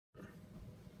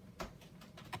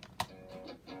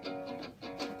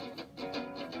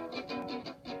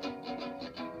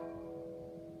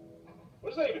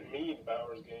What does that even mean,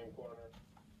 Bowers Game Corner?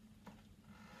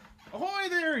 Ahoy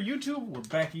there, YouTube! We're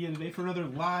back again today for another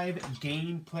live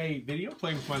gameplay video,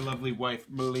 playing with my lovely wife,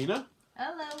 Melina.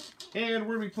 Hello. And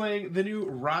we're going to be playing the new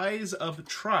Rise of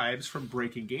Tribes from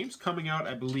Breaking Games, coming out,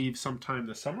 I believe, sometime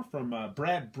this summer, from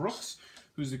Brad Brooks,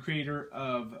 who's the creator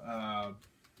of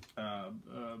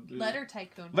Letter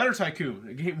Tycoon. Letter Tycoon,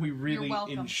 a game we really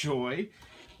enjoy.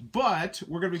 But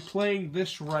we're going to be playing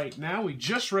this right now. We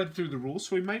just read through the rules,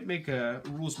 so we might make a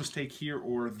rules mistake here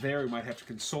or there. We might have to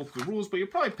consult the rules, but you'll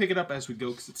probably pick it up as we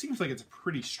go because it seems like it's a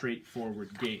pretty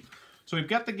straightforward game. So we've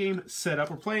got the game set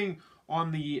up. We're playing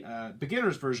on the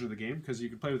beginner's version of the game because you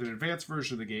can play with an advanced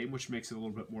version of the game, which makes it a little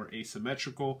bit more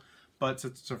asymmetrical. But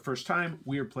since it's our first time,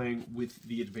 we are playing with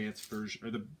the advanced version,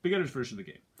 or the beginner's version of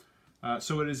the game.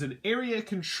 So it is an area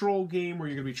control game where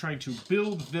you're going to be trying to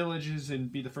build villages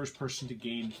and be the first person to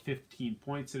gain 15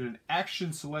 points in an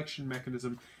action selection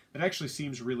mechanism that actually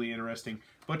seems really interesting,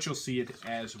 but you'll see it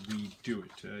as we do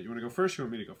it. You want to go first? Or you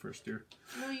want me to go first, dear?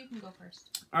 No, you can go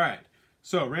first. All right.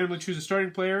 So randomly choose a starting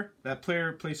player. That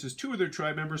player places 2 of their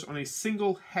tribe members on a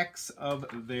single hex of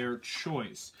their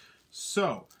choice.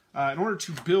 So in order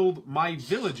to build my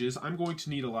villages, I'm going to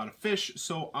need a lot of fish,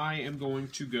 so I am going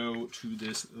to go to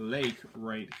this lake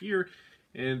right here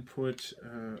and put,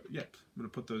 yep, I'm going to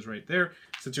put those right there.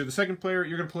 Since you're the second player,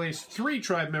 you're going to place 3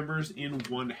 tribe members in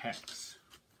 1 hex.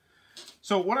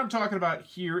 So what I'm talking about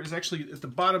here is actually at the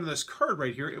bottom of this card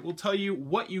right here. It will tell you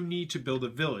what you need to build a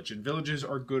village, and villages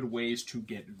are good ways to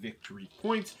get victory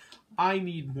points. I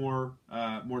need more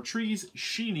trees.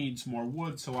 She needs more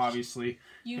wood, so obviously...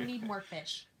 You need more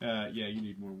fish. Yeah, you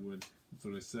need more wood. That's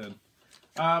what I said.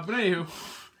 But anywho,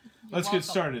 let's get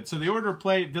started. So the order of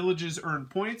play, villages earn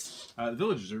points. The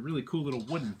villages are really cool little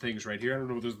wooden things right here. I don't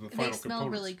know if those are the final components. They smell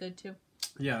really good, too.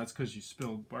 Yeah, that's because you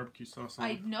spilled barbecue sauce on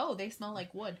them. I know, they smell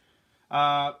like wood.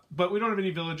 But we don't have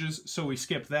any villages, so we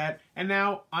skip that. And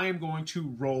now I am going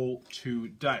to roll 2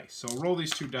 dice. So I'll roll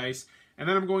these 2 dice, and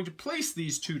then I'm going to place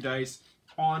these 2 dice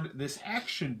on this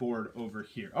action board over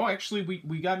here. Oh, actually,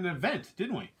 we got an event,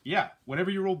 didn't we? Yeah, whenever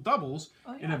you roll doubles,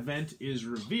 an event is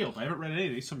revealed. I haven't read any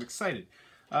of these, so I'm excited.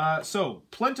 So,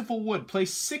 plentiful wood.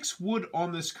 Place 6 wood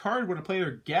on this card. When a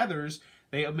player gathers,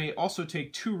 they may also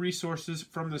take 2 resources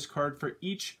from this card for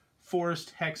each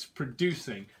forest hex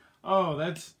producing. Oh,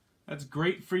 that's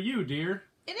great for you, dear.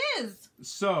 It is.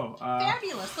 So,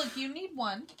 fabulous. Look, you need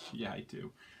 1. Yeah, I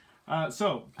do.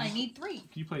 So I need 3. Can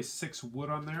you place 6 wood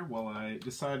on there while I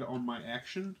decide on my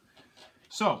action?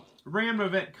 So, random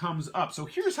event comes up. So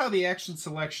here's how the action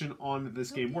selection on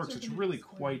this game works. It's really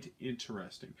quite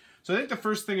interesting. So I think the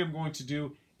first thing I'm going to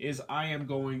do is I am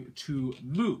going to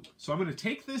move. So I'm going to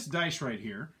take this dice right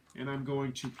here, and I'm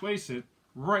going to place it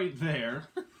right there.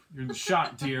 You're in the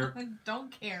shot, dear. I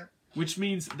don't care. Which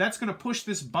means that's going to push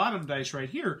this bottom dice right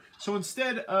here. So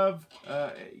instead of,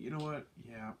 you know what?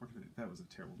 Yeah, that was a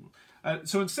terrible move.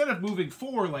 So instead of moving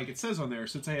 4 like it says on there,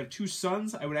 since I have 2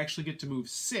 sons, I would actually get to move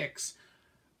 6.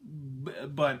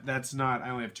 But that's not, I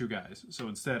only have 2 guys. So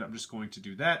instead, I'm just going to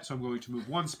do that. So I'm going to move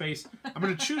 1 space. I'm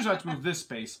going to choose not to move this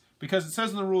space because it says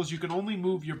in the rules you can only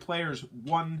move your players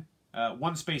one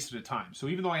space at a time. So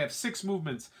even though I have 6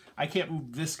 movements, I can't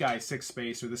move this guy 6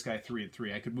 space or this guy 3 and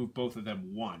 3. I could move both of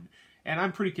them 1. And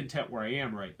I'm pretty content where I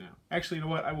am right now. Actually, you know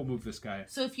what? I will move this guy.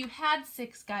 So if you had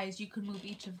 6 guys, you could move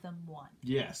each of them 1.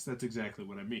 Yes, that's exactly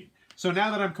what I mean. So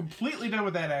now that I'm completely done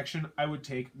with that action, I would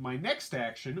take my next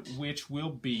action, which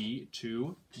will be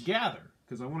to gather.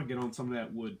 Because I want to get on some of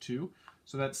that wood too.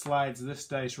 So that slides this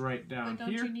dice right down but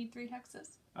don't here. You need 3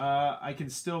 hexes? I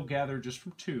can still gather just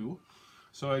from 2.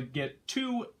 So I get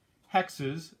 2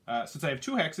 hexes. Since I have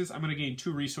 2 hexes, I'm going to gain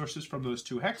 2 resources from those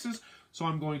 2 hexes. So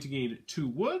I'm going to gain 2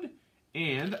 wood,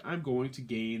 and I'm going to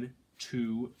gain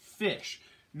 2 fish.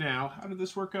 Now, how did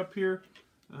this work up here?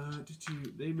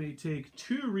 They may take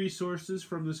 2 resources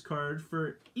from this card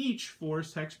for each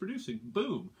forest hex producing.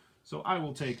 Boom. So I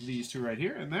will take these 2 right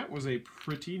here, and that was a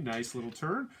pretty nice little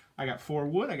turn. I got 4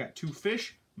 wood, I got 2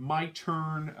 fish. My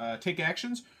turn, take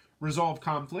actions. Resolve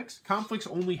conflicts. Conflicts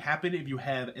only happen if you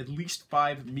have at least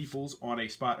 5 meeples on a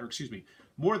spot, or excuse me,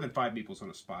 more than 5 meeples on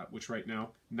a spot, which right now,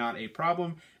 not a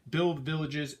problem. Build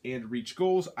villages and reach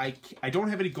goals. I don't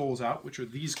have any goals out, which are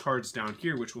these cards down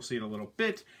here, which we'll see in a little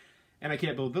bit. And I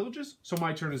can't build villages, so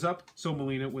my turn is up. So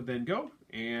Melina would then go,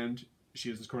 and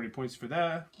she doesn't score any points for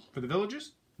the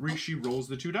villages. She rolls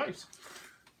the 2 dice.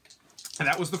 And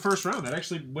that was the first round. That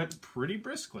actually went pretty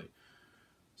briskly.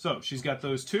 So, she's got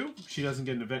those 2. She doesn't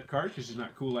get an event card because she's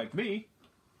not cool like me.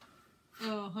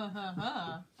 Oh, ha, ha,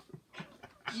 ha.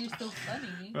 You're so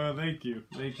funny. Oh, thank you.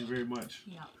 Thank you very much.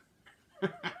 Yeah.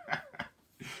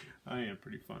 I am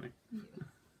pretty funny.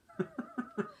 Yeah.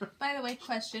 By the way,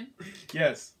 question.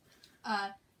 Yes.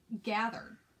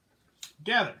 Gather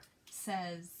Gather.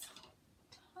 says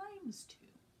 ×2.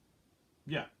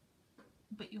 Yeah.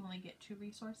 But you only get 2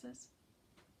 resources?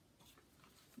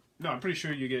 No, I'm pretty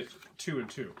sure you get 2 and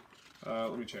 2.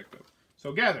 Let me check, though.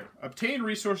 So, gather. Obtain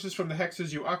resources from the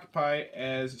hexes you occupy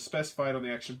as specified on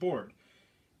the action board.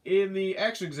 In the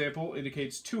action example,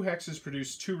 indicates 2 hexes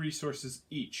produce 2 resources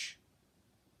each.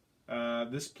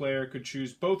 This player could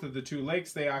choose both of the 2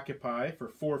 lakes they occupy for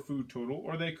 4 food total,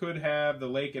 or they could have the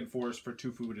lake and forest for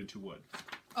 2 food and 2 wood.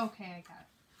 Okay, I got it.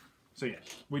 So, yeah,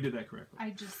 we did that correctly.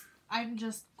 I'm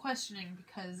just questioning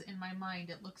because in my mind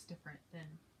it looks different than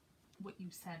what you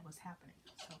said was happening.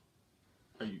 So.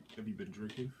 Have you been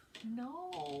drinking?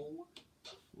 No.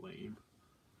 Lame.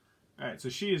 Alright, so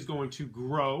she is going to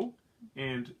grow,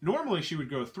 and normally she would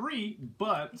go 3,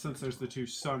 but since there's the 2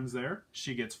 suns there,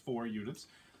 she gets 4 units.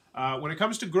 When it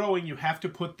comes to growing, you have to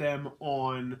put them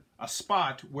on a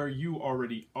spot where you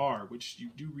already are, which you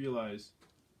do realize...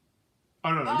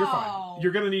 Oh, no, you're fine.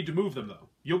 You're going to need to move them, though.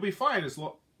 You'll be fine as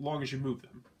long as you move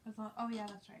them. Oh, yeah,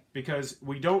 that's right. Because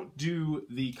we don't do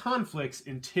the conflicts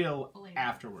until later.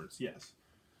 Afterwards, yes.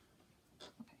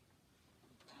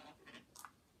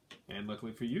 And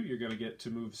luckily for you, you're going to get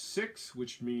to move 6,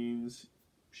 which means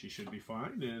she should be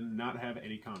fine and not have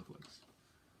any conflicts.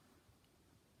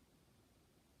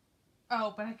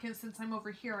 Oh, but since I'm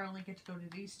over here, I only get to go to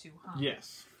these 2, huh?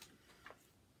 Yes.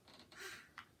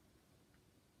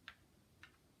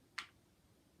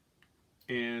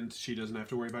 And she doesn't have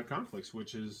to worry about conflicts,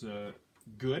 which is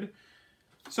good.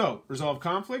 So, resolve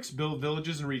conflicts, build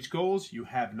villages, and reach goals. You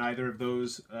have neither of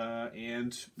those,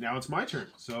 and now it's my turn.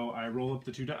 So I roll up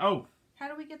the 2 dice. Oh! How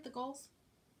do we get the goals?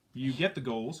 You get the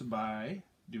goals by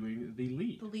doing the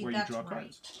lead, where you draw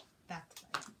cards. That's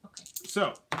right. Okay.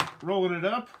 So, rolling it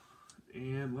up,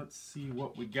 and let's see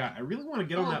what we got. I really want to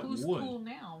get on that who's wood. Cool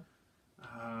now?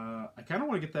 I kind of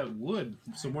want to get that wood,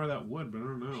 some more of that wood, but I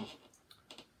don't know.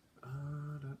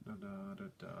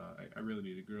 I really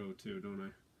need to grow too, don't I?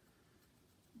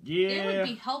 Yeah. It would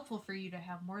be helpful for you to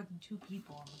have more than 2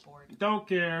 people on the board. Don't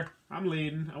care. I'm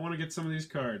leading. I want to get some of these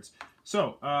cards.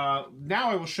 So, now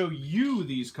I will show you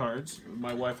these cards.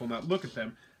 My wife will not look at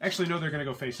them. Actually, no, they're going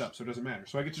to go face up, so it doesn't matter.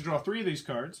 So I get to draw 3 of these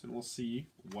cards, and we'll see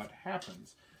what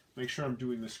happens. Make sure I'm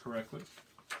doing this correctly.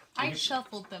 I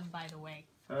shuffled them, by the way.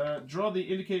 Draw the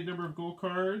indicated number of gold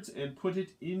cards and put it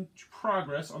in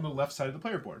progress on the left side of the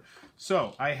player board.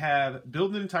 So, I have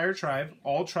build an entire tribe.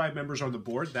 All tribe members are on the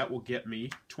board. That will get me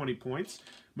 20 points.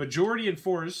 Majority in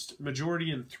forest.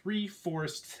 Majority in 3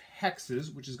 forest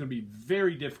hexes, which is going to be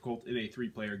very difficult in a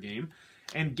 3-player game.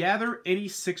 And gather any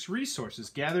 6 resources.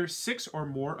 Gather 6 or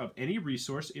more of any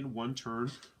resource in 1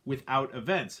 turn without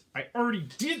events. I already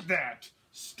did that!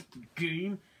 Stupid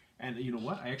game. And you know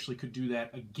what? I actually could do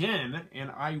that again, and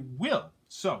I will.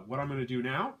 So, what I'm going to do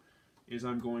now is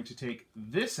I'm going to take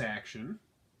this action,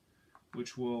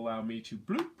 which will allow me to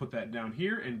bloop, put that down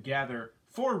here, and gather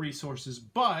 4 resources,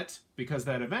 but because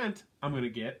that event, I'm going to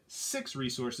get 6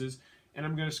 resources, and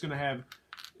I'm just going to have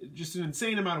just an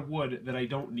insane amount of wood that I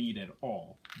don't need at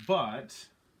all.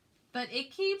 But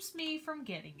it keeps me from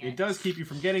getting it. It does keep you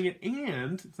from getting it,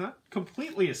 and it's not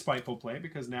completely a spiteful play,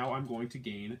 because now I'm going to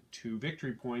gain 2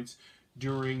 victory points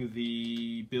during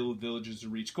the build villages to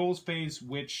reach goals phase,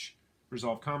 which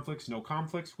resolve conflicts, no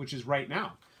conflicts, which is right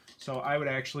now. So I would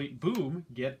actually, boom,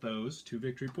 get those 2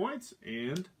 victory points,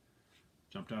 and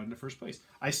jumped out into first place.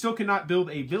 I still cannot build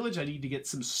a village. I need to get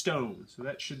some stone, so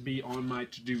that should be on my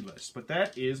to-do list. But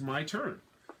that is my turn.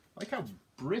 I like how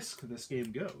brisk this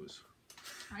game goes.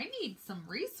 I need some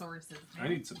resources, man. I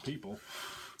need some people.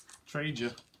 Trade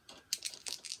you.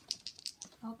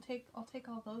 I'll take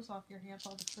all those off your hands,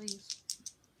 all the trees.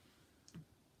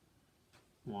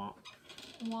 Wah.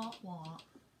 Wah wah.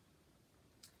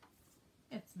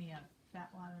 It's me a fat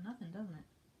lot of nothing, doesn't it?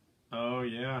 Oh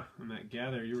yeah, and that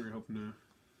gather you were hoping to.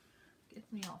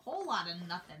 Gets me a whole lot of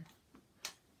nothing.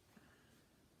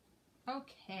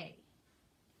 Okay.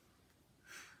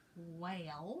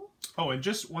 Well. Oh, and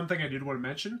just one thing I did want to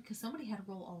mention. Because somebody had to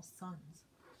roll all suns.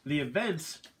 The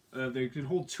events, they can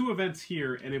hold 2 events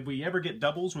here, and if we ever get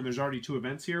doubles when there's already 2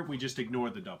 events here, we just ignore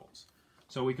the doubles.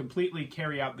 So we completely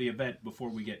carry out the event before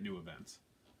we get new events.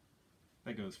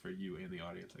 That goes for you and the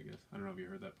audience, I guess. I don't know if you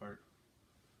heard that part.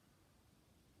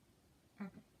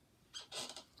 Okay.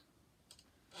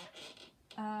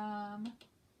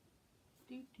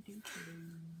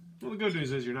 Well, the good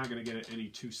news is you're not going to get any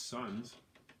 2 suns.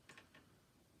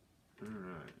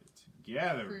 Alright,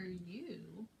 gather. For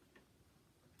you.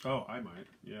 Oh, I might,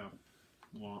 yeah.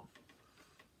 Well.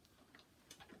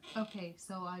 Okay,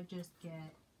 so I just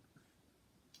get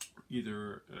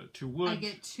either 2 wood. I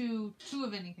get two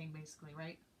of anything, basically,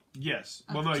 right? Yes.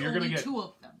 Well, no, you're going to get 2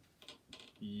 of them.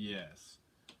 Yes.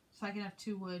 So I can have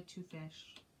 2 wood, 2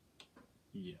 fish.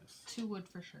 Yes. 2 wood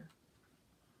for sure.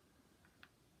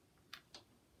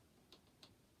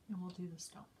 And we'll do the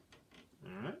stone.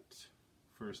 All right.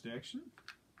 First action.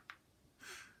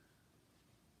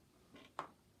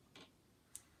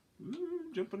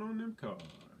 Ooh, jumping on them cards.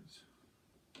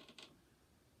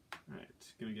 All right,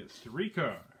 gonna get 3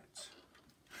 cards.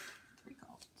 3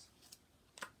 cards.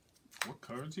 What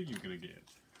cards are you gonna get?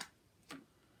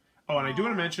 Oh, and I do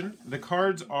want to mention the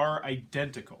cards are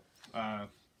identical.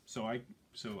 So I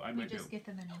We might just go. get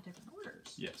them in different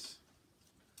orders. Yes.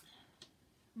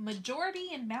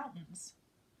 Majority in mountains.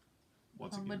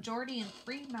 Once A again, majority in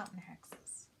 3 mountain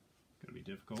hexes. gonna be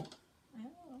difficult.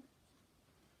 Oh.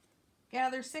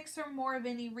 Gather 6 or more of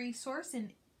any resource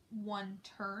in 1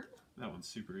 turn. That one's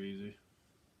super easy.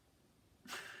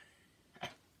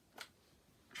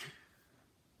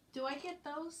 Do I get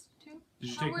those too? Did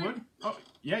you Oh, take where- one? Oh,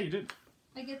 yeah, you did.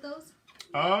 I get those?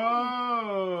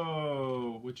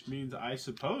 Oh, which means I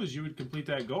suppose you would complete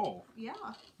that goal. Yeah.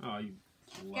 Oh, you.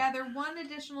 Gather 1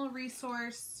 additional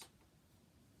resource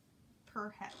per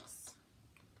hex.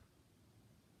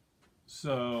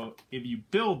 So if you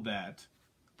build that,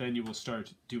 then you will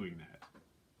start doing that.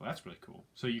 Well, that's really cool.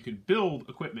 So you can build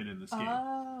equipment in this game,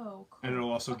 Oh, cool. and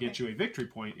it'll also get Okay. you a victory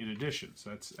point in addition. So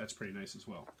that's pretty nice as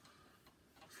well.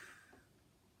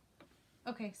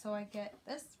 Okay, so I get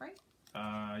this, right?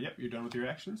 Yep, you're done with your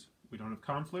actions. We don't have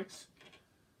conflicts,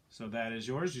 so that is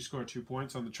yours. You score 2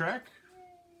 points on the track,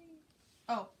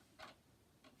 Oh,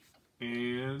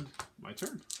 and my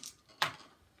turn.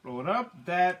 Roll it up.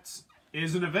 That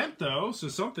is an event, though, so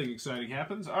something exciting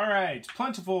happens. All right,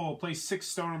 Plentiful. Place 6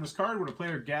 stone on this card. When a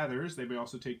player gathers, they may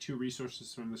also take 2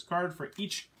 resources from this card for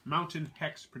each mountain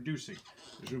hex producing.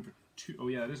 There's room for 2. Oh,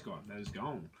 yeah, that is gone. That is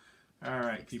gone. All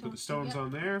right, keep the stones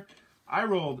on there. I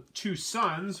rolled 2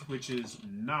 suns, which is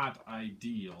not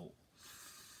ideal.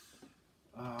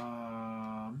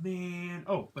 Man.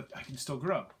 Oh, but I can still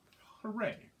grow.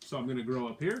 Hooray. So I'm going to grow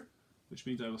up here, which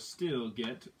means I will still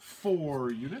get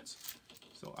 4 units.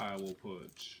 So I will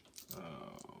put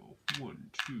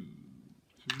 1, 2,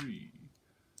 3,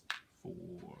 4.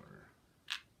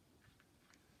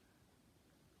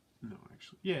 No,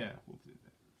 actually, yeah, we'll do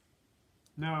that.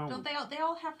 No, don't they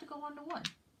all have to go 1 to 1?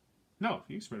 no,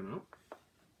 you can spread them out.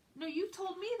 No, you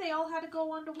told me they all had to go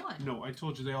 1 to 1. No, I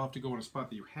told you they all have to go in a spot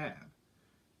that you have.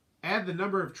 Add the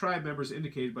number of tribe members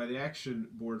indicated by the action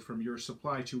board from your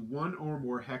supply to 1 or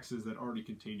more hexes that already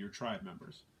contain your tribe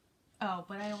members. Oh,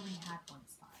 but I only had 1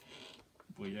 spot.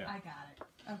 Well, yeah. I got it.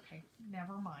 Okay,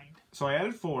 never mind. So I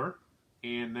added 4,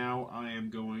 and now I am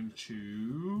going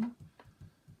to...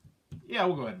 Yeah,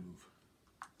 we'll go ahead and move.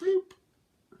 Bloop.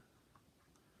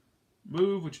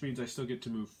 Move, which means I still get to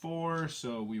move 4,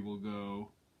 so we will go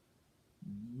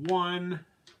 1,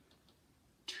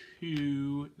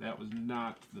 2. That was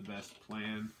not the best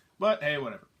plan, but hey,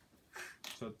 whatever.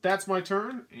 So that's my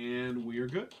turn, and we are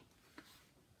good.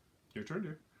 Your turn,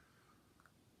 dear.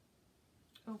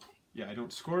 Okay. Yeah, I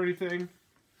don't score anything.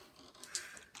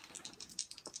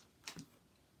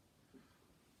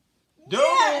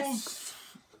 Yes!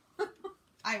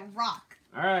 I rock.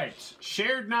 All right.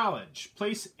 Shared knowledge.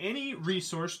 Place any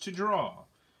resource to draw.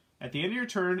 At the end of your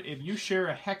turn, if you share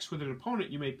a hex with an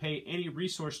opponent, you may pay any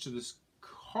resource to this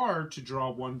card to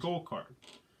draw 1 gold card.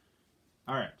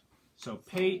 All right. So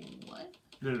pay... What?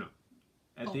 No.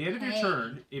 At the end of your Okay.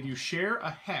 turn, if you share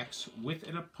a hex with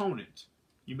an opponent,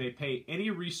 you may pay any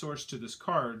resource to this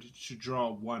card to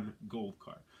draw 1 gold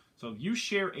card. So if you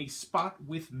share a spot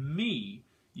with me,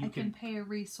 you I can pay a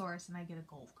resource and I get a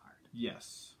gold card.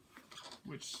 Yes.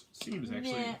 Which seems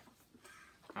actually... Meh.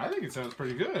 I think it sounds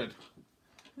pretty good.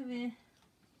 Meh.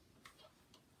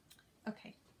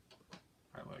 Okay.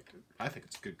 I liked it. I think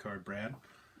it's a good card, Brad.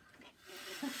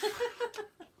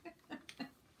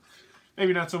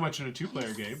 Maybe not so much in a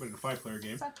 2-player game, but in a 5-player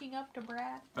game. Sucking up to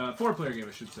Brad. 4-player game,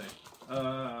 I should say.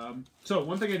 So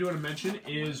one thing I do want to mention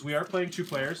is we are playing 2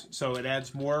 players, so it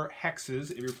adds more hexes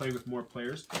if you're playing with more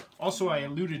players. Also, I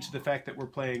alluded to the fact that we're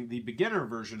playing the beginner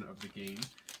version of the game,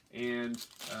 and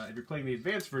if you're playing the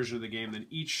advanced version of the game, then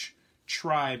each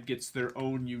tribe gets their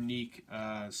own unique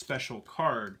special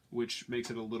card, which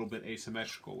makes it a little bit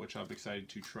asymmetrical, which I'm excited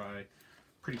to try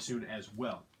pretty soon as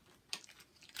well.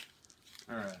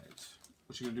 All right.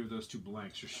 What you gonna do with those 2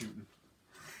 blanks you're shooting?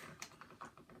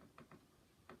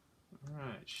 All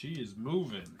right, she is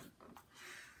moving.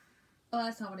 Oh,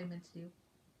 that's not what I meant to do.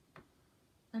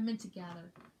 I meant to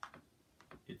gather.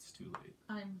 It's too late.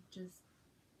 I'm just...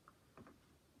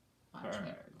 All watching it.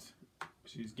 right.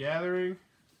 She's gathering.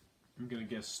 I'm going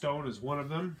to guess stone is one of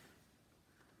them.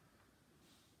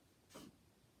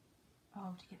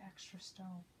 Oh, to get extra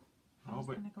stone. I Oh, was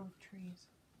but gonna go with trees.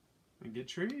 and get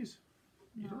trees.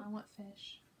 You No, don't- I want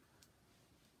fish.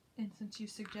 And since you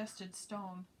suggested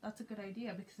stone, that's a good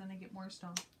idea because then I get more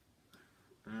stone.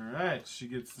 All right, she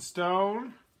gets the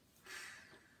stone.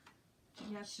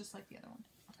 Yeah, it's just like the other one.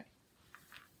 Okay.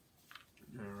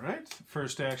 All right,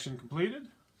 first action completed.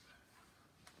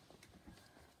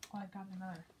 Oh, I got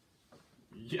another.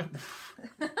 Yep,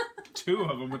 2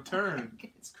 of them a turn.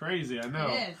 It's crazy, I know.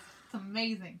 It is. It's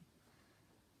amazing.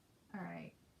 All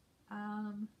right.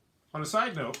 On a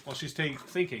side note, while she's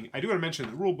thinking, I do want to mention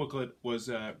the rule booklet was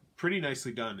pretty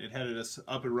nicely done. It had us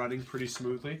up and running pretty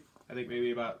smoothly. I think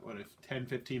maybe about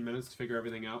 10-15 minutes to figure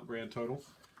everything out, grand total.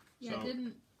 Yeah, So,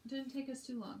 it didn't take us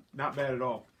too long. not bad at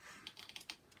all.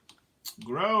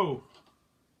 Grow.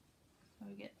 So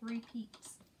we get 3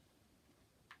 peeps.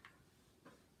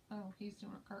 Oh, he's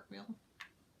doing a cartwheel.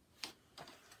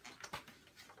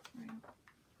 Right.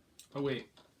 Oh wait,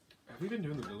 have we been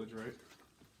doing the village right?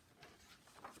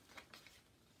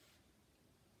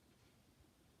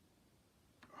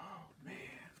 Oh man.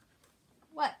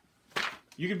 What?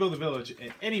 You can build a village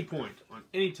at any point on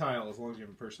any tile as long as you have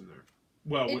a person there.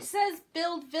 Well, It with, says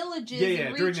build villages yeah,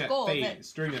 and during reach that goal.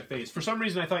 phase. During that phase. For some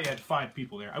reason, I thought you had 5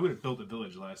 people there. I would have built a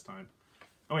village last time.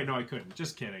 Oh wait, no, I couldn't.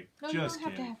 Just kidding. No, Just you don't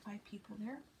have kidding. to have 5 people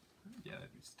there. Yeah,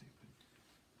 that'd be stupid.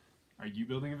 Are you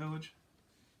building a village?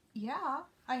 Yeah,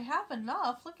 I have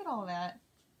enough. Look at all that.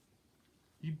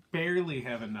 You barely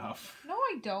have enough. No,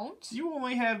 I don't. You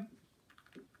only have.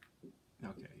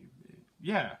 Okay.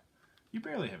 Yeah. You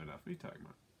barely have enough. What are you talking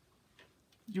about?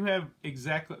 You have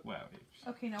exactly. Well.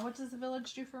 Okay, now what does the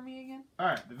village do for me again?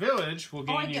 Alright, the village will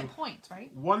Oh, I gain you get points, right?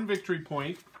 1 victory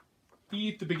point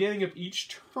at the beginning of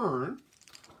each turn,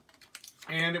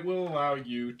 and it will allow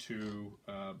you to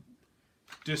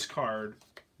discard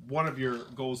one of your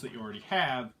goals that you already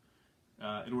have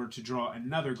in order to draw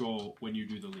another goal when you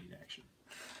do the lead action.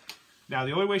 Now,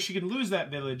 the only way she can lose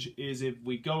that village is if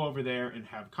we go over there and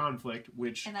have conflict,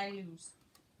 which... And I lose.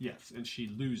 Yes, and she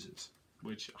loses,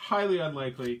 which highly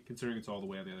unlikely considering it's all the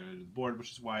way on the other end of the board,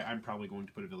 which is why I'm probably going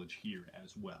to put a village here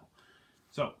as well.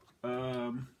 So,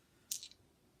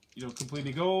 you don't complete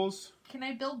any goals. Can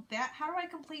I build that? How do I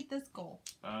complete this goal?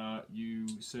 You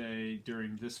say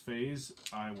during this phase,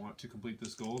 I want to complete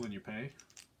this goal, then you pay.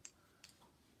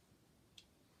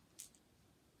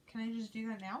 Can I just do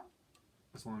that now?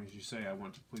 As long as you say, I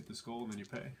want to complete this goal, then you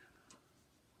pay.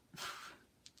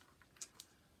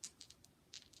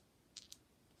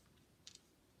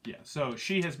 Yeah, so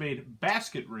she has made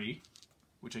basketry,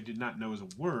 which I did not know is a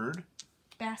word.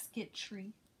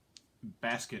 Basketry.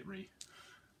 Basketry.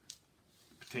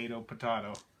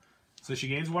 Potato. So she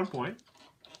gains 1 point.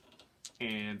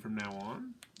 And from now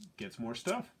on, gets more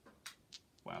stuff.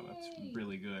 Wow, that's Yay.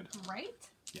 really good. Right?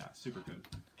 Yeah, super good.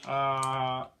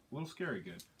 A little scary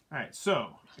good. Alright,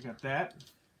 so I got that.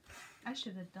 I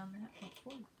should have done that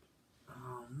before.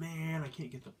 Oh man, I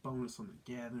can't get the bonus on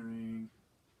the gathering.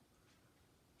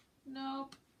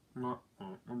 Nope. But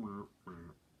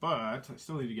I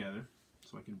still need to gather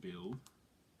so I can build.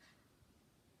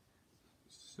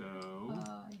 So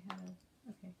I had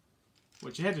a... Okay.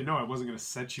 what you had to know, I wasn't going to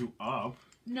set you up.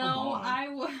 No,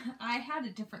 Come on. I had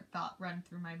a different thought run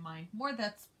through my mind.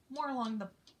 That's more along the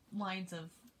lines of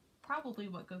probably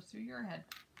what goes through your head.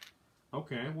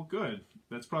 Okay, well good.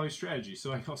 That's probably strategy.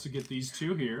 So I also get these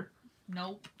 2 here.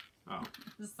 Nope. Oh.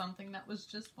 This is something that was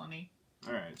just funny.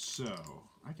 Alright, so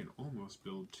I can almost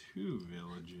build 2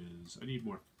 villages. I need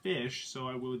more fish, so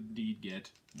I will indeed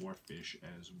get more fish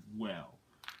as well.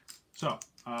 So,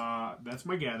 that's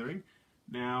my gathering.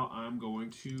 Now I'm going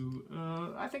to,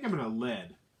 I think I'm going to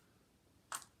lead.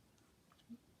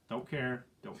 Don't care,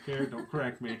 don't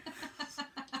correct me.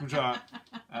 Draw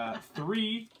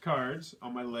 3 cards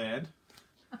on my lead.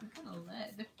 I'm gonna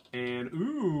lead. And,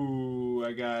 ooh,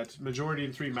 I got majority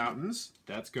in 3 mountains.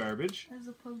 That's garbage. As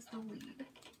opposed to lead.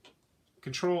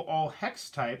 Control all hex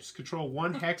types. Control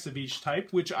 1 hex of each type,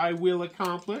 which I will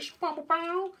accomplish. Bow, bow,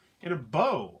 bow. And a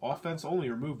bow. Offense only.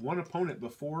 Remove 1 opponent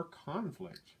before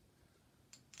conflict.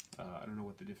 I don't know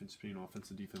what the difference between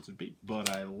offense and defense would be, but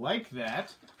I like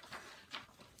that.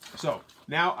 So,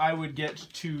 now I would get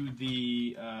to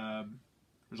the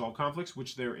resolve conflicts,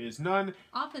 which there is none.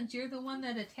 Offense, you're the one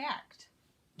that attacked.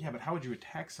 Yeah, but how would you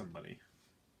attack somebody?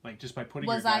 Like, just by putting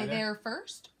Was your guy I there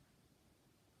first?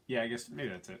 Yeah, I guess maybe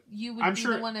that's it. You would I'm be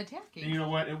sure, the one attacking. And you know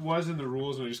what? It was in the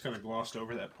rules, and I just kind of glossed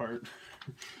over that part.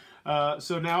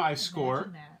 So now I score.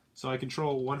 Imagine that. So I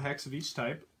control 1 hex of each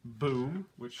type. Boom.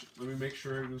 Which, let me make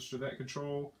sure I understood that.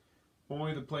 Control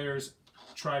only the player's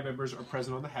tribe members are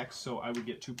present on the hex, so I would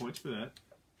get 2 points for that.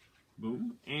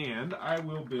 Boom. And I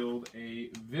will build a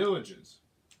villages.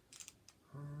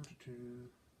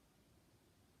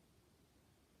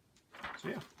 So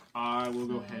yeah, I will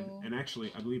go ahead and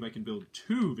actually, I believe I can build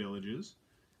 2 villages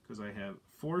because I have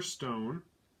 4 stone,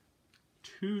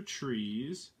 2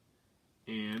 trees,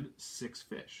 and 6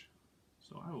 fish.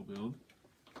 So I will build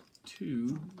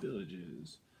 2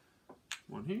 villages.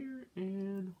 1 here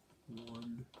and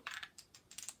 1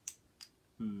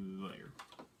 there.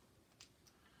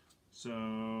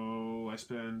 So I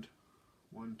spend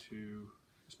 1, 2,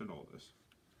 I spend all of this.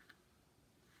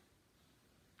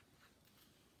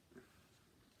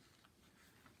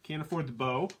 Can't afford the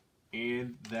bow,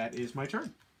 and that is my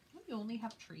turn. You only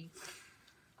have trees.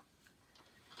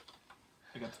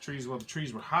 I got the trees while the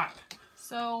trees were hot.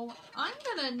 So I'm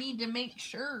gonna need to make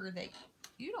sure that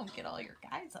you don't get all your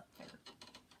guys up there.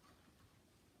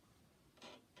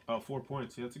 Oh, 4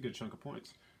 points. Yeah, that's a good chunk of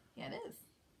points. Yeah, it is.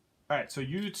 All right, so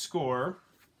you'd score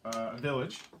a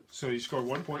village. So you score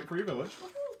 1 point for your village.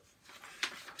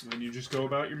 And then you just go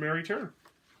about your merry turn.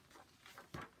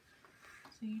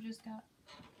 So you just got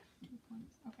 2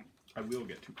 points. Okay. I will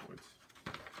get 2 points.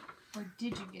 Or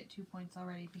did you get 2 points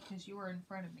already because you were in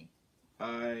front of me?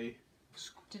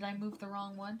 Did I move the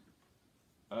wrong one?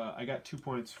 I got 2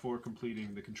 points for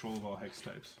completing the control of all hex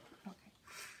types. Okay.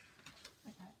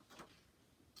 I got it.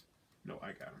 No,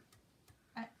 I got him.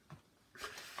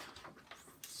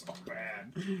 So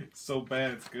bad. So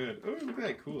bad, it's good. Oh, look at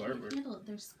that cool artwork. Handle it.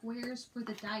 There's squares for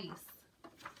the dice.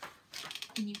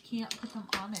 And you can't put them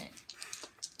on it.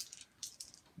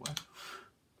 What?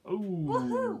 Oh.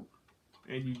 Woohoo!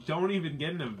 And you don't even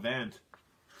get an event.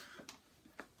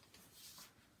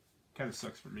 Kind of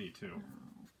sucks for me, too. Oh.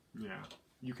 Yeah.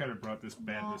 You kind of brought this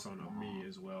badness on me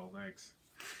as well. Thanks.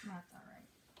 That's alright.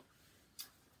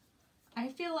 I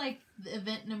feel like the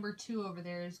event number 2 over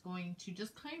there is going to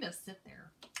just kind of sit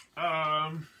there.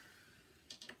 I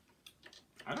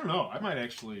don't know. I might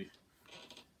actually...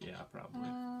 Yeah, probably.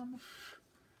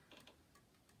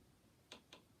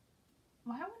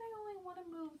 Why would I only want to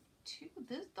move 2?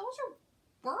 Those are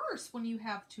worse when you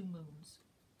have 2 moons.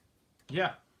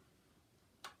 Yeah.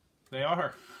 They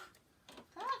are.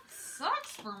 That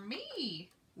sucks for me.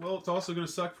 Well, it's also going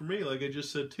to suck for me, like I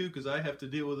just said, too, because I have to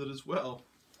deal with it as well.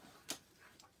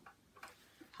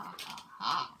 Ha ha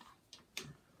ha.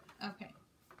 Okay.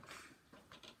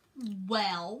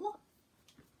 Well.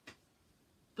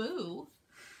 Boo.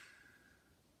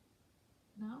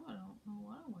 Now I don't know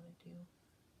what I want to do.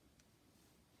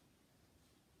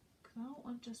 Because I don't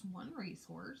want just one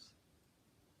resource.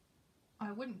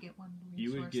 I wouldn't get one resource.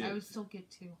 You would get... I would still get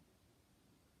 2.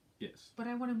 Yes. But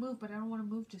I want to move, but I don't want to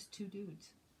move just 2 dudes.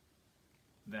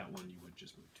 That one you would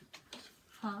just move 2 dudes.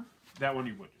 Huh? That one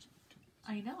you would just move 2 dudes.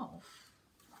 I know.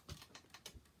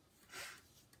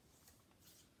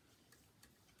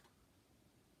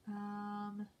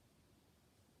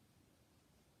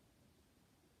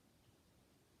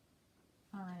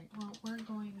 Alright, well, we're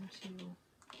going to...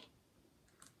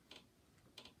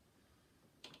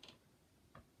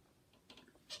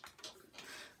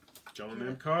 Showing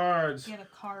them cards. get a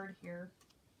card here.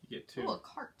 You get 2. Oh, a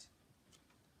cart.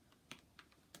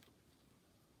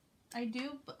 I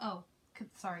do... Oh,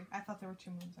 sorry. I thought there were 2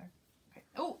 moons there. Okay.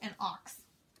 Oh, an ox.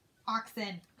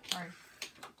 Oxen. Sorry.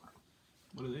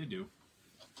 What do they do?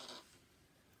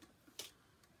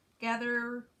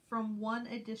 Gather from 1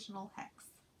 additional hex.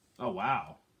 Oh,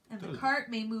 wow. And Those- the cart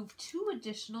may move 2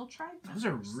 additional tribe members.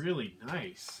 Those are really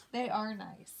nice. They are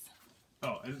nice.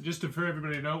 Oh, and just for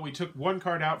everybody to know, we took 1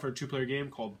 card out for a 2-player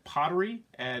game called Pottery.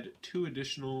 Add 2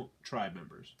 additional tribe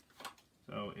members.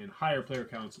 So in higher player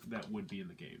counts, that would be in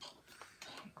the game.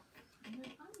 And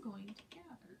then I'm going to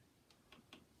gather.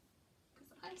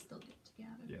 Because I still get to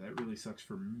gather. Yeah, that really sucks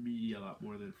for me a lot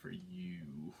more than for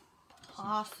you.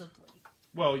 Possibly.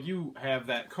 Well, you have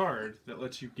that card that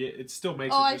lets you get... It still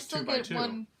makes Oh, it I just still 2 by get 2.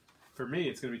 1. For me,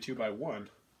 it's going to be 2 by 1.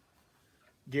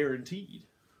 Guaranteed.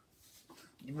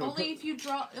 Even though I Only if you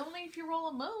draw. Only if you roll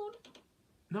a moon.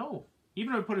 No.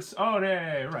 Even if I put a... Oh,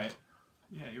 yeah, you're right.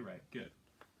 Yeah, you're right. Good.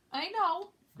 I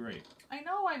know. Great. I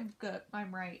know I'm good.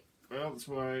 I'm right. Well, that's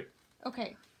why...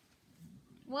 Okay.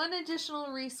 1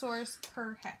 additional resource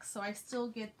per hex, so I still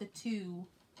get the 2.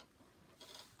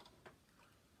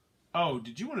 Oh,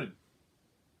 did you want to...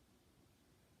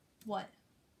 What?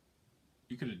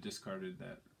 You could have discarded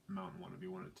that mountain one if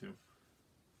you wanted to.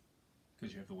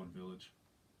 Because you have the 1 village.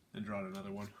 And drawn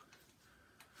another one.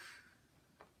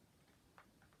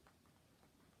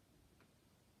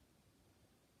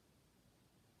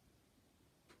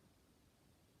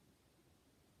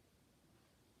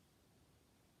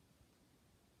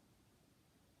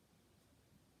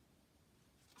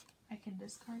 I can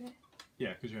discard it.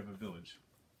 Yeah, because you have a village.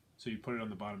 So you put it on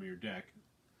the bottom of your deck,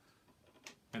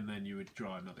 and then you would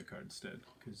draw another card instead,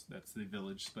 because that's the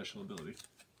village special ability.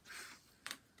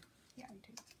 Yeah, I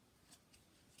do.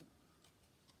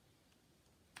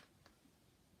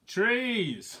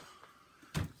 Trees!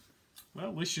 Well,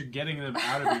 at least you're getting them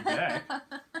out of your deck.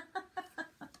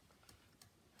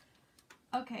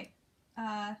 Okay.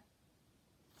 What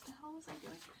the hell was I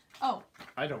doing? Oh,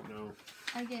 I don't know.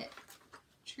 I get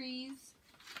trees,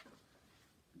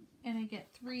 and I get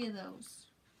 3 of those.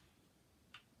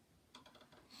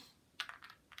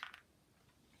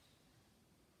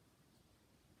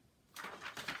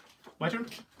 My turn?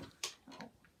 Oh,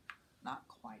 not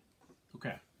quite.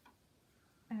 Okay.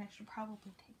 And I should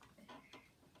probably take fish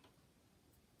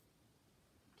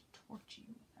to torch you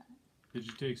with that. Did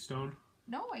you take stone?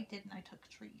 No, I didn't. I took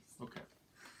trees. Okay.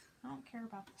 I don't care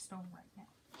about the stone right now.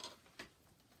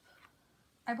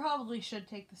 I probably should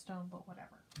take the stone, but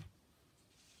whatever.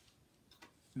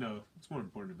 No, it's more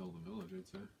important to build a village, I'd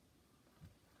say.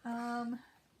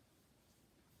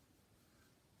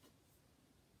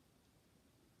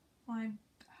 Well, I'm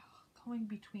going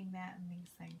between that and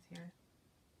these things here.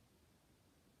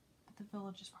 But the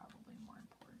village is probably more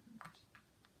important.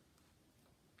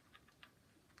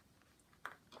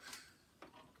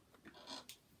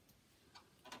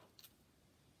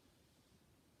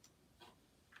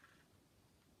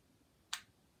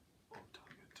 Oh, I'm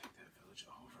totally gonna take that village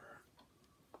over.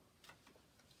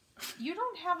 You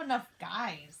don't have enough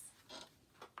guys.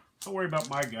 Don't worry about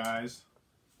my guys.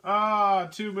 Ah,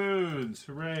 2 moons.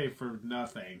 Hooray for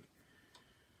nothing.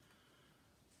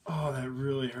 Oh, that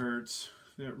really hurts.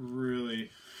 That really...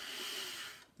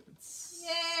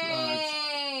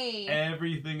 Yay!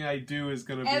 Everything I do is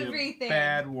going to be Everything. a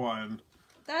bad one.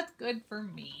 That's good for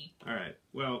me. Alright,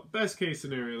 well, best case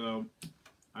scenario, though,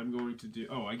 I'm going to do...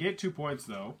 Oh, I get 2 points,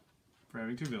 though, for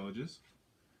having 2 villages.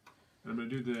 And I'm going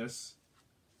to do this.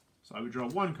 So I would draw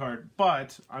 1 card,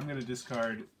 but I'm going to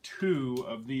discard 2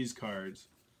 of these cards.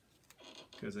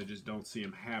 Because I just don't see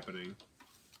them happening.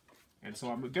 And so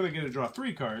I'm going to get to draw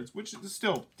 3 cards, which is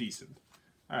still decent.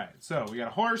 Alright, so we got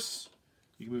a horse.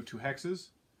 You can move 2 hexes.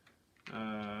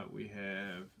 We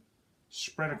have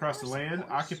spread across the land.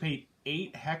 Occupy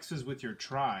 8 hexes with your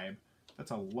tribe.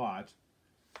 That's a lot.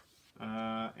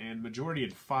 And majority in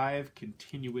 5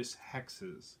 continuous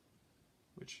hexes.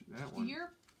 Which, that one...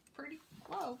 You're pretty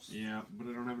close. Yeah, but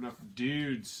I don't have enough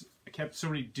dudes. I kept so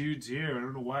many dudes here. I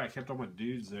don't know why I kept all my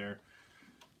dudes there.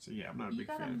 So yeah, I'm not a big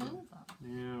fan of You them. gotta move them.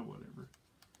 Yeah, whatever.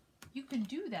 You can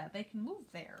do that. They can move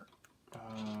there.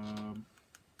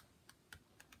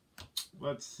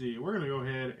 Let's see. We're gonna go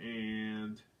ahead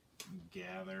and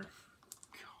gather.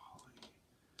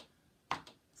 Golly.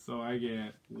 So I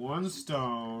get 1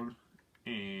 stone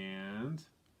and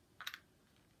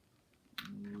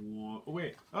 1. Oh,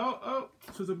 wait. Oh!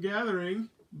 Since I'm gathering,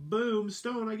 boom,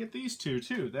 stone. I get these 2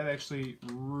 too. That actually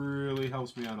really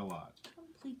helps me out a lot.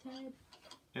 Completed.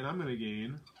 And I'm gonna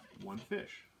gain 1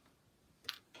 fish.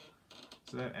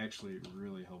 So that actually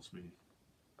really helps me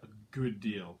a good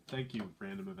deal. Thank you,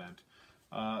 random event.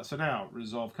 So now,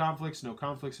 resolve conflicts, no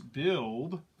conflicts,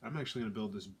 build. I'm actually going to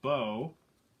build this bow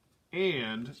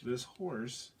and this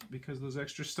horse because those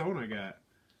extra stone I got.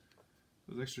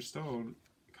 Those extra stone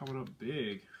coming up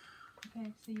big.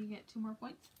 Okay, so you get 2 more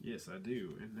points. Yes, I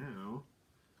do. And now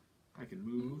I can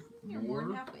move You're more than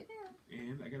more, halfway there.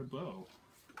 and I got a bow.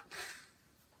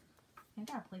 I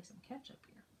gotta play some ketchup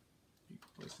here. You can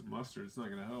play some mustard. It's not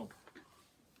going to help.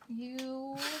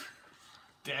 You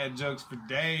Dad jokes for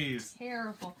days.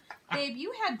 terrible. Babe,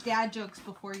 you had dad jokes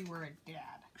before you were a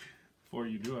dad. Before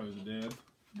you knew I was a dad.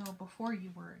 No, before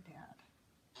you were a dad.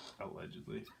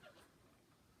 Allegedly.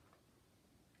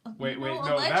 You know,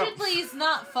 no, that- allegedly is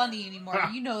not funny anymore.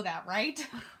 You know that, right?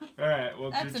 Alright, well,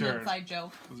 it's That's your an turn. inside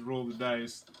joke. Let's roll the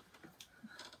dice.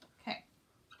 Okay.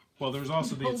 Well, there's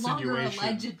also the No longer insinuation.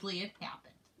 allegedly it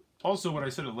happened. Also, when I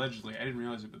said allegedly, I didn't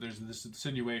realize it, but there's this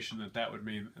insinuation that would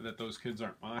mean that those kids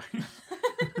aren't mine.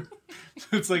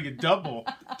 So it's like a double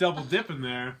dip in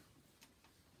there.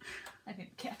 I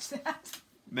didn't catch that.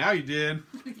 Now you did.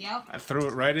 Yep. I threw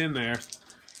it right in there.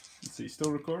 Let's see,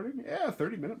 still recording? Yeah,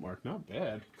 30-minute mark. Not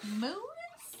bad. Moon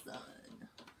and sun.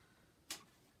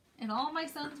 And all my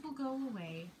sons will go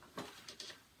away.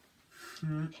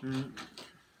 Mm-mm.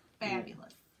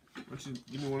 Fabulous. Why don't you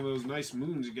give me one of those nice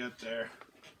moons you got there?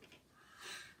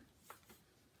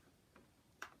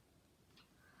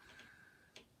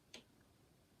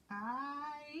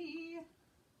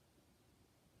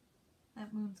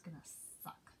 That moon's gonna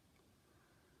suck.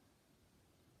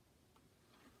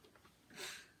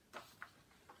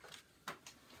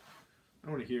 I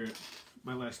want to hear it.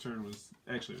 my last turn was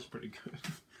actually pretty good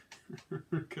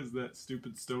because that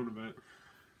stupid stone event.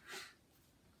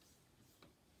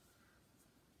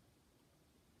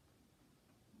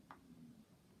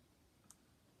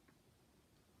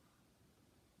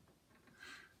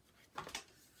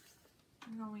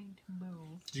 I'm going to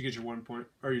move. Did you get your 1 point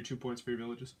or your 2 points for your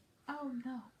villages? Oh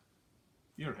no.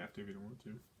 You don't have to if you don't want to.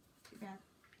 Too bad.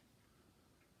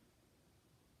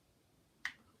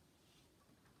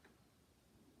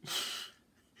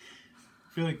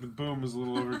 I feel like the boom was a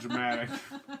little over dramatic.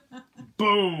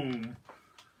 Boom!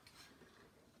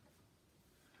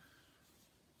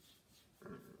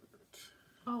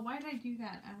 Oh, why did I do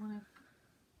that? I want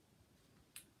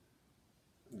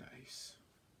to. Nice.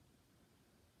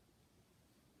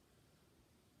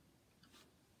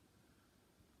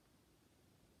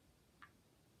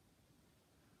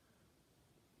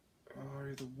 Oh,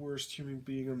 you're the worst human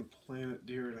being on the planet,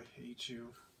 dear, and I hate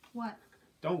you. What?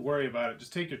 Don't worry about it.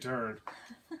 Just take your turn.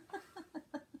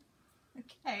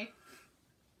 Okay.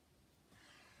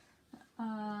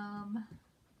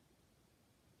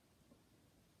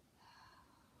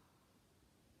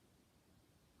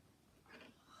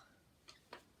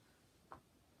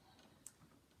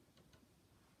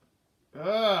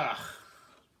 Ugh.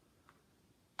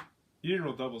 You didn't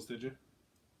roll doubles, did you?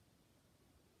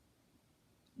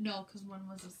 No, because one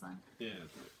was a sun. Yeah.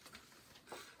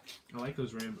 I like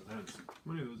those random events. How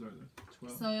many of those are there?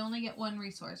 12? So I only get one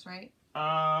resource, right?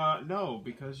 No,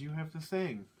 because you have the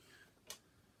thing.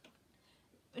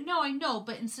 No, I know,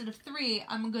 but instead of 3,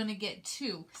 I'm gonna get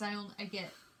 2 because I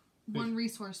get one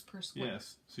resource per square.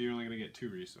 Yes, so you're only going to get 2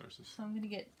 resources. So I'm gonna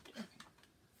get. Okay.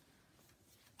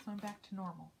 So I'm back to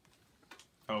normal.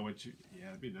 Oh, would you? Yeah,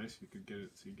 it'd be nice if you could get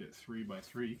it. So you get 3 by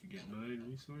 3. You could get 9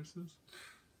 resources.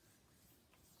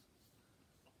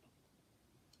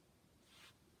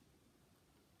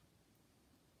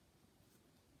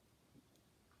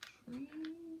 Trees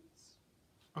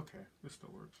Okay, this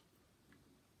still works.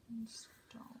 and stone.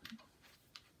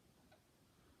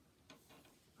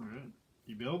 All right,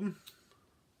 you building?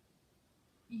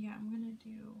 Yeah, I'm gonna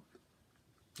do.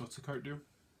 What's the cart do?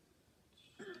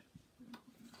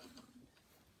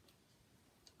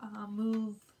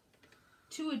 Move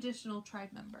 2 additional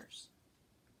tribe members.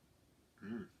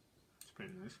 It's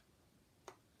pretty nice.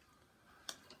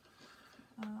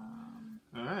 Um,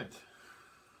 All right.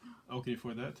 Oh, can you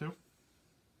afford that too?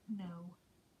 no.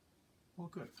 Well,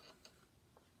 good.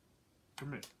 For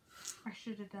me. I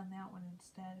should have done that one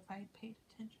instead if I had paid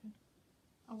attention.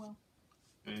 Oh well.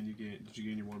 And you gain? Did you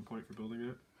gain your 1 point for building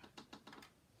it?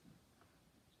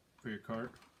 For your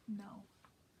cart? No.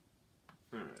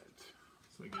 All right.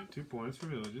 So I get 2 points for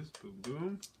villages. Boom,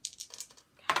 boom.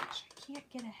 Gosh, I can't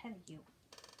get ahead of you.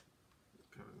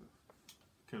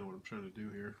 Kind of what I'm trying to do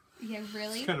here. Yeah,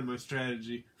 really? It's kind of my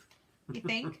strategy. You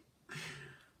think?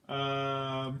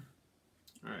 All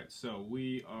right, so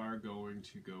we are going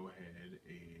to go ahead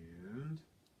and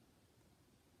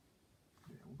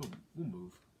yeah, we'll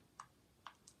move.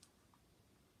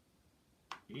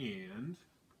 And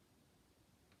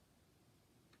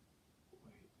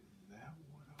wait, is that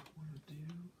what I want to do?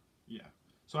 Yeah.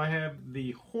 So I have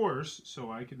the horse,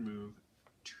 so I can move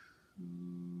 2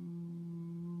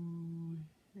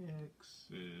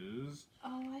 hexes.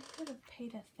 Oh, I could have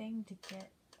paid a thing to get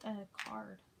a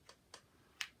card.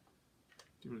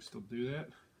 Do you want to still do that?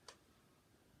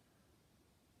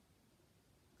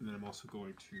 And then I'm also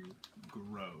going to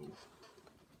grow,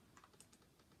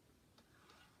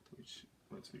 which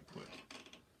lets me put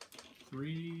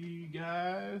 3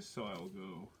 guys. So I will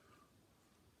go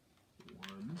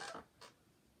 1,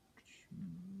 2,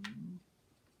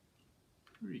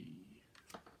 3.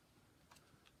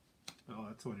 Oh,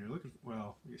 that's the one you're looking for.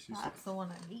 Well, I guess you said. That's the one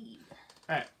I need.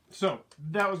 Alright, so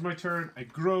that was my turn. I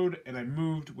growed and I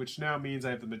moved, which now means I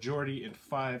have the majority in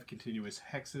 5 continuous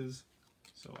hexes.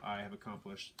 So I have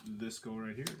accomplished this goal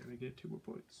right here, and I get 2 more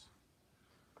points.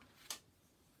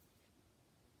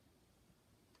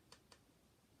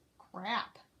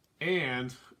 Crap.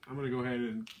 And I'm going to go ahead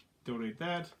and donate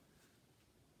that.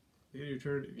 And your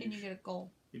turn. And you get a gold.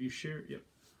 If you share, yep.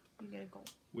 You get a gold.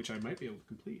 Which I might be able to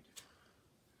complete.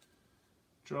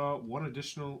 Draw 1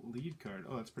 additional lead card.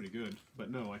 Oh, that's pretty good. But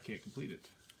no, I can't complete it.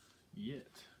 Yet.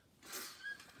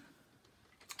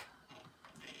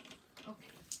 Okay.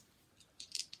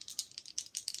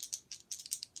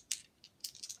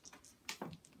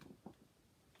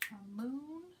 A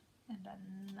moon and a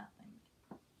nothing.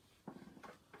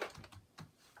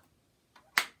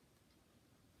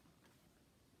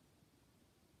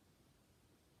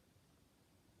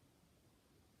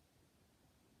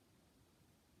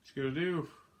 What you gonna do?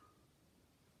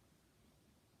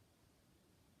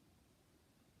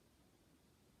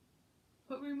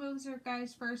 or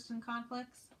guys first in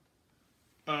conflicts?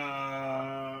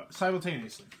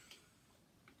 Simultaneously.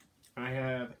 I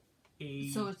have a...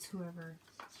 So it's whoever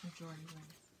majority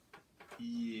wins.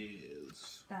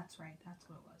 Yes. That's right. That's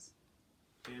what it was.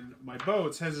 And my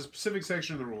boats has a specific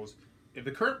section of the rules. If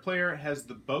the current player has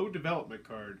the bow development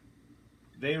card,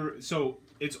 so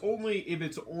it's only if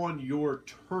it's on your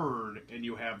turn and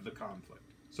you have the conflict.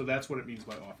 So that's what it means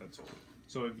by offense only.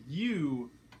 So if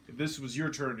this was your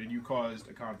turn and you caused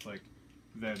a conflict,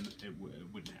 then it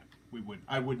wouldn't happen.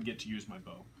 I wouldn't get to use my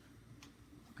bow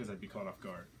because I'd be caught off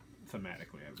guard.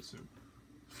 Thematically, I would assume.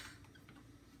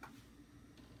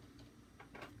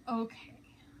 Okay.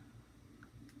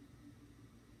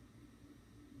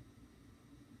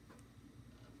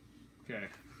 Okay.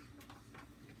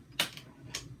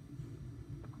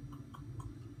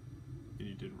 And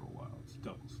you didn't roll wilds.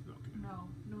 Doubles. Okay. No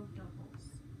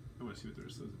doubles. I want to see what the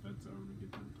rest of those events are when we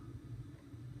get done.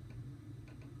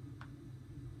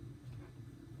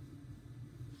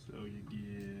 So you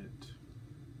get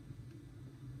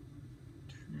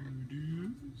 2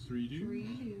 dudes, 3 dudes. 3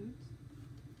 dudes.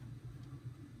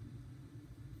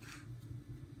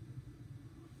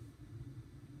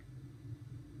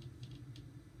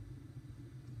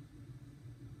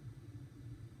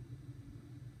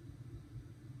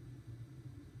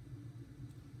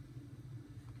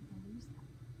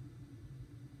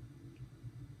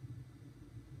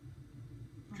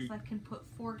 If I can put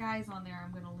 4 guys on there,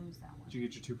 I'm going to lose that one. Did you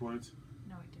get your 2 points?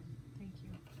 No, I didn't. Thank you.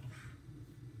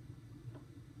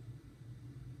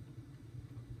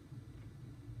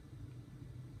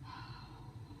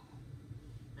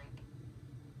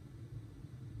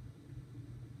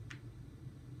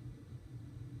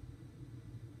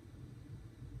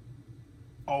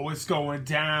 Oh, it's going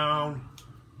down.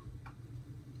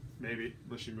 Maybe,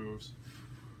 unless she moves.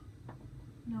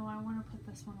 No, I want to put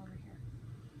this one over here.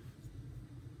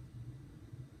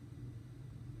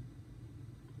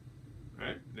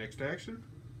 Alright, next action.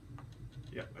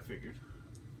 Yep, I figured.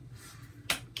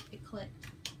 It clicked.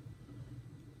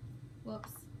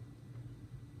 Whoops.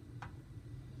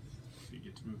 So you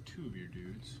get to move 2 of your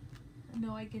dudes.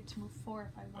 No, I get to move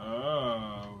 4 if I want.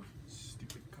 Oh,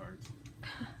 stupid cards.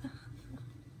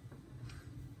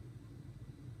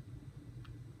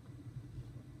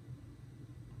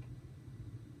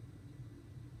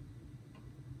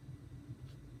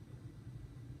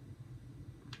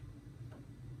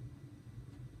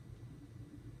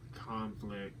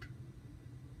 Conflict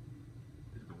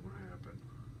is going to happen.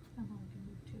 I'm only going to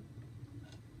move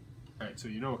 2. Alright, so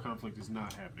you know a conflict is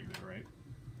not happening there, right?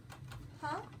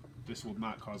 Huh? This will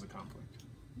not cause a conflict.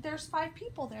 There's 5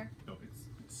 people there. No, it's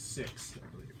 6, I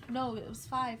believe. No, it was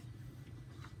 5.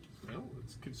 Well,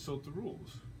 let's consult the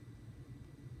rules.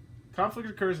 Conflict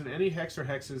occurs in any hex or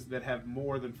hexes that have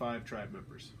more than 5 tribe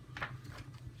members.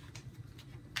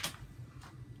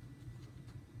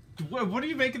 What are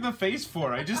you making the face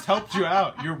for? I just helped you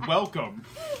out. You're welcome.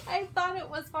 I thought it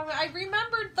was 5. I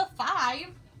remembered the 5.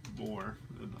 More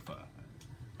than the 5.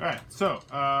 Alright,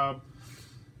 so,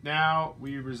 now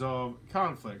we resolve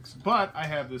conflicts. But I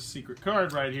have this secret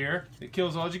card right here that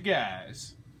kills all your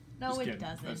guys. No, Just it kidding.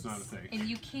 doesn't. That's not a thing. And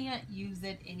you can't use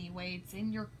it anyway. It's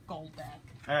in your gold deck.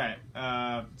 Alright,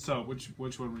 so which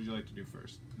one would you like to do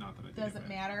first? Not that I think Doesn't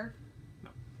matter.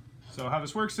 So how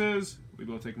this works is, we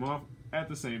both take them off at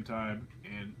the same time,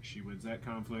 and she wins that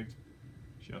conflict.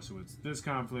 She also wins this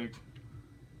conflict.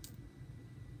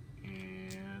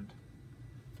 And...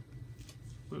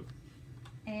 Whoop.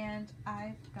 And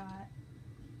I've got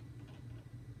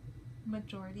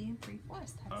majority and 3/4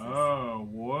 Texas. Oh,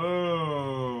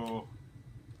 whoa.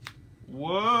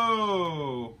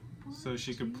 Whoa! So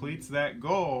she completes that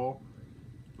goal,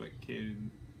 but can...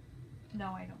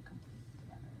 No, I don't complete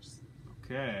the others.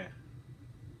 Okay.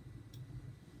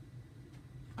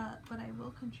 But I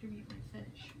will contribute my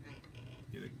finish.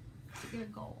 Get a- To get a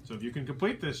goal. So if you can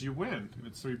complete this, you win.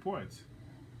 It's 3 points.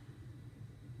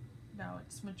 No,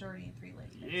 it's majority and 3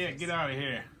 ladies. Yeah, get out of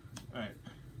here. Alright.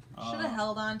 Should have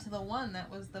held on to the one that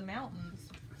was the mountains.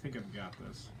 I think I've got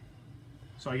this.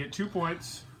 So I get 2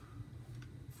 points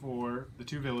for the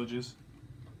 2 villages.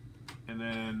 And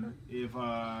then if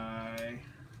I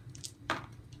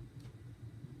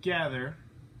gather,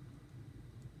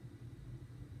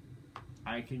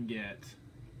 I can get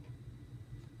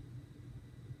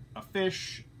a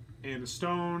fish and a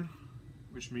stone,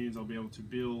 which means I'll be able to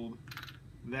build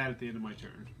that at the end of my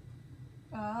turn.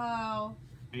 Oh.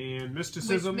 And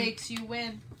mysticism. Which makes you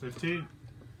win. 15.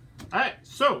 Alright,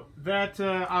 so that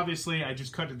obviously I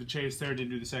just cut to the chase there, didn't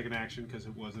do the second action because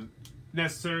it wasn't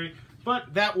necessary.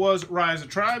 But that was Rise of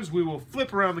Tribes. We will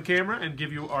flip around the camera and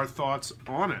give you our thoughts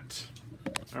on it.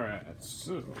 All right.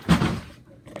 So.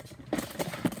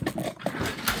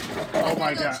 Oh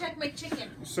my Go god. check my chicken.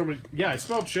 So many. Yeah, I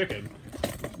smelled chicken.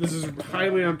 This is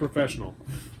highly unprofessional.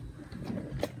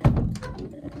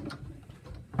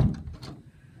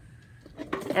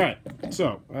 All right.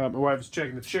 So my wife's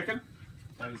checking the chicken.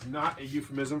 That is not a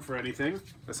euphemism for anything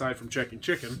aside from checking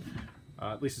chicken.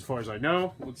 At least as far as I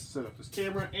know. Let's set up this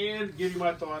camera and give you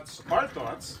my thoughts. Our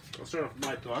thoughts. I'll start off with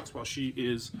my thoughts while she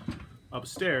is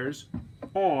upstairs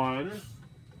on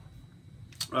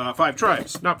Five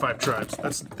Tribes. Not Five Tribes.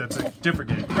 That's a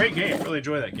different game. Great game. Really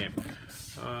enjoy that game.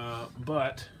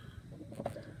 But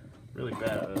really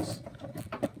bad at this.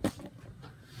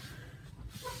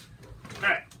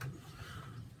 Alright.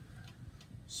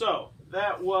 So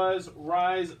that was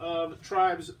Rise of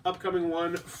Tribes, upcoming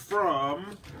one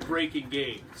from Breaking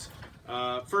Games.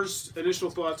 First initial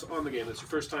thoughts on the game. That's your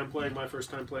first time playing, my first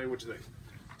time playing. What'd you think?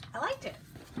 I liked it.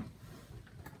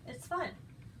 It's fun.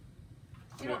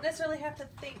 You don't necessarily have to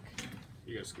think.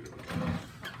 You gotta scoot over.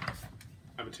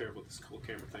 I'm terrible at this cool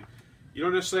camera thing. You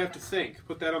don't necessarily have to think.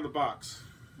 Put that on the box.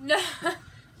 No,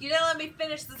 you didn't let me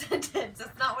finish the sentence.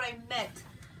 That's not what I meant.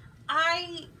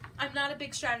 I'm not a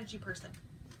big strategy person.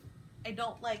 I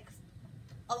don't like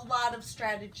a lot of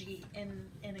strategy in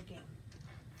a game.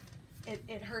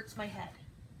 It hurts my head.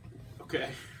 Okay.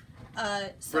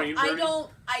 So Brain I burning?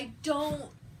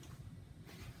 don't.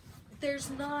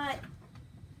 There's not.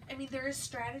 I mean, there is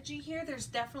strategy here. There's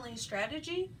definitely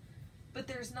strategy, but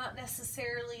there's not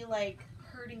necessarily like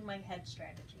hurting my head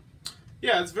strategy.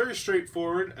 Yeah, it's very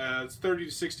straightforward. It's 30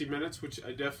 to 60 minutes, which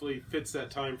definitely fits that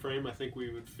time frame. I think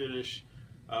we would finish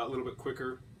a little bit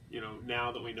quicker, you know,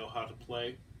 now that we know how to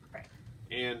play. Right.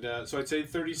 And so I'd say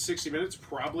 30 to 60 minutes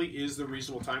probably is the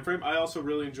reasonable time frame. I also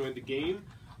really enjoyed the game.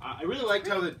 I really liked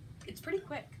how It's pretty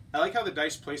quick. I like how the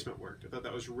dice placement worked. I thought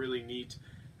that was really neat,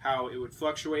 how it would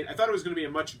fluctuate. I thought it was going to be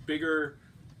a much bigger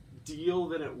deal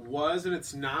than it was, and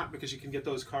it's not, because you can get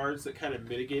those cards that kind of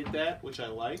mitigate that, which I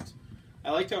liked.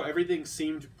 I liked how everything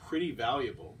seemed pretty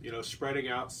valuable. You know, spreading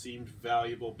out seemed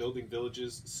valuable. Building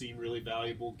villages seemed really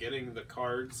valuable. Getting the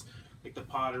cards, like the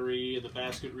pottery and the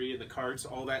basketry and the carts,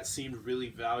 all that seemed really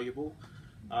valuable.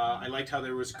 I liked how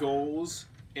there was goals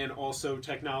and also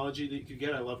technology that you could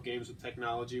get. I love games with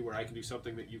technology where I can do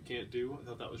something that you can't do. I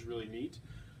thought that was really neat.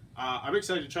 I'm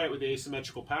excited to try it with the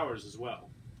asymmetrical powers as well.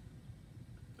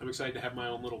 I'm excited to have my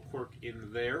own little quirk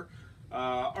in there.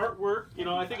 Artwork, you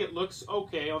know, I think it looks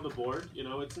okay on the board. You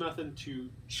know, it's nothing to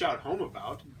shout home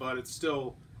about, but it's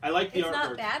still, I like the It's artwork.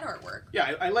 not bad artwork.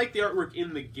 Yeah, I like the artwork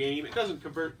in the game. It doesn't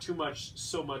convert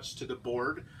so much to the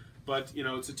board, but, you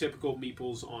know, it's a typical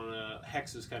Meeples on a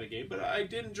Hexes kind of game. But I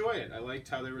did enjoy it. I liked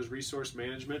how there was resource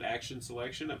management, action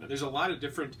selection. I mean, there's a lot of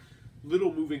different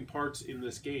little moving parts in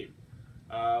this game.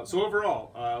 So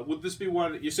overall, would this be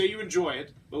one, you say you enjoy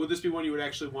it, but would this be one you would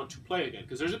actually want to play again?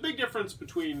 Because there's a big difference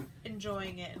between...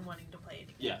 Enjoying it and wanting to play it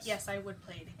again. Yes. Yes, I would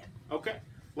play it again. Okay.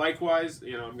 Likewise,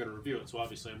 you know, I'm going to review it, so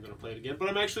obviously I'm going to play it again. But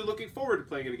I'm actually looking forward to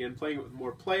playing it again, playing it with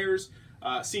more players,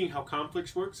 seeing how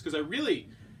conflicts works. Because I really,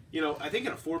 you know, I think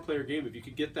in a 4-player game, if you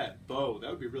could get that bow, that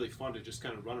would be really fun to just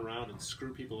kind of run around and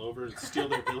screw people over and steal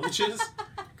their villages.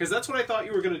 Because that's what I thought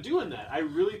you were going to do in that. I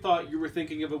really thought you were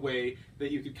thinking of a way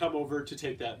that you could come over to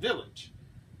take that village.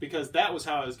 Because that was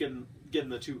how I was getting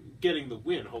the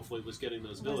win, hopefully, was getting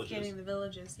those villages. Getting the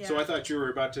villages, yeah. So I thought you were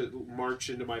about to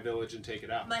march into my village and take it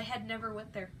out. My head never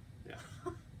went there. Yeah.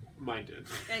 Mine did.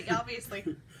 Obviously.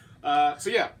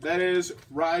 So yeah, that is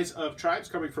Rise of Tribes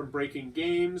coming from Breaking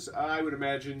Games. I would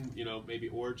imagine, you know, maybe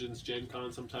Origins, Gen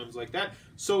Con, sometimes like that.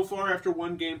 So far, after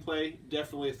one gameplay,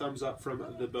 definitely a thumbs up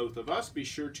from the both of us. Be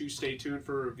sure to stay tuned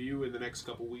for a review in the next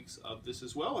couple weeks of this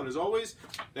as well. And as always,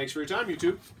 thanks for your time,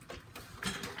 YouTube.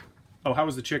 Oh, how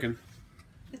was the chicken?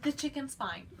 The chicken's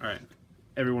fine. All right.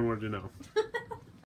 Everyone wanted to know.